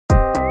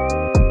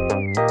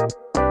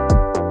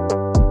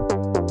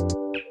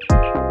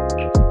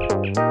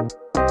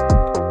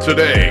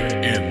Today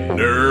in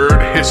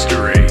Nerd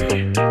History.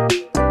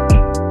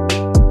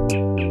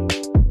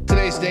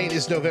 Today's date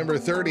is November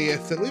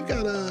 30th, and we've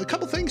got a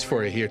couple things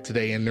for you here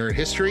today in Nerd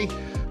History.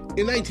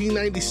 In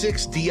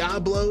 1996,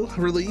 Diablo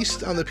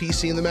released on the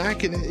PC and the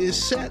Mac, and it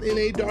is set in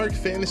a dark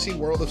fantasy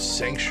world of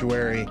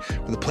Sanctuary,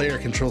 where the player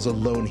controls a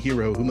lone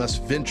hero who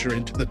must venture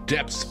into the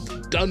depths of the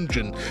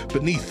dungeon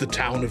beneath the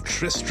town of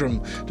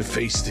Tristram to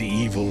face the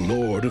evil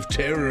Lord of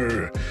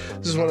Terror.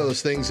 This is one of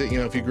those things that,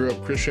 if you grew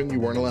up Christian, you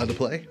weren't allowed to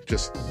play,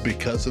 just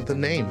because of the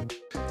name.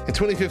 In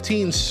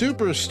 2015,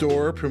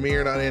 Superstore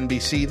premiered on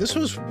NBC. This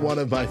was one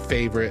of my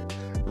favorite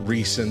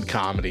recent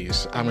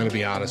comedies, I'm going to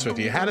be honest with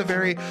you. It had a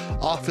very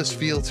office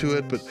feel to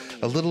it, but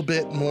a little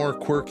bit more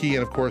quirky,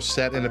 and of course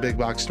set in a big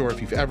box store. If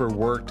you've ever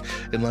worked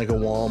in like a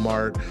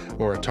Walmart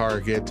or a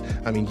Target,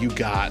 you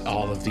got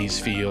all of these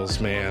feels,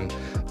 man.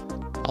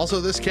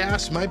 Also, this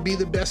cast might be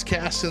the best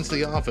cast since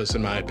The Office,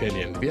 in my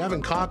opinion. If you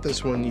haven't caught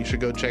this one, you should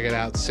go check it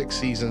out. 6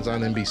 seasons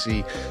on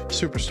NBC.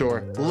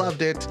 Superstore.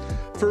 Loved it.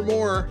 For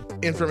more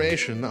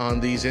information on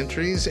these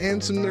entries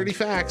and some nerdy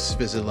facts,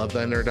 visit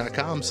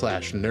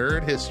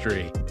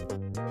lovethynerd.com/nerdhistory.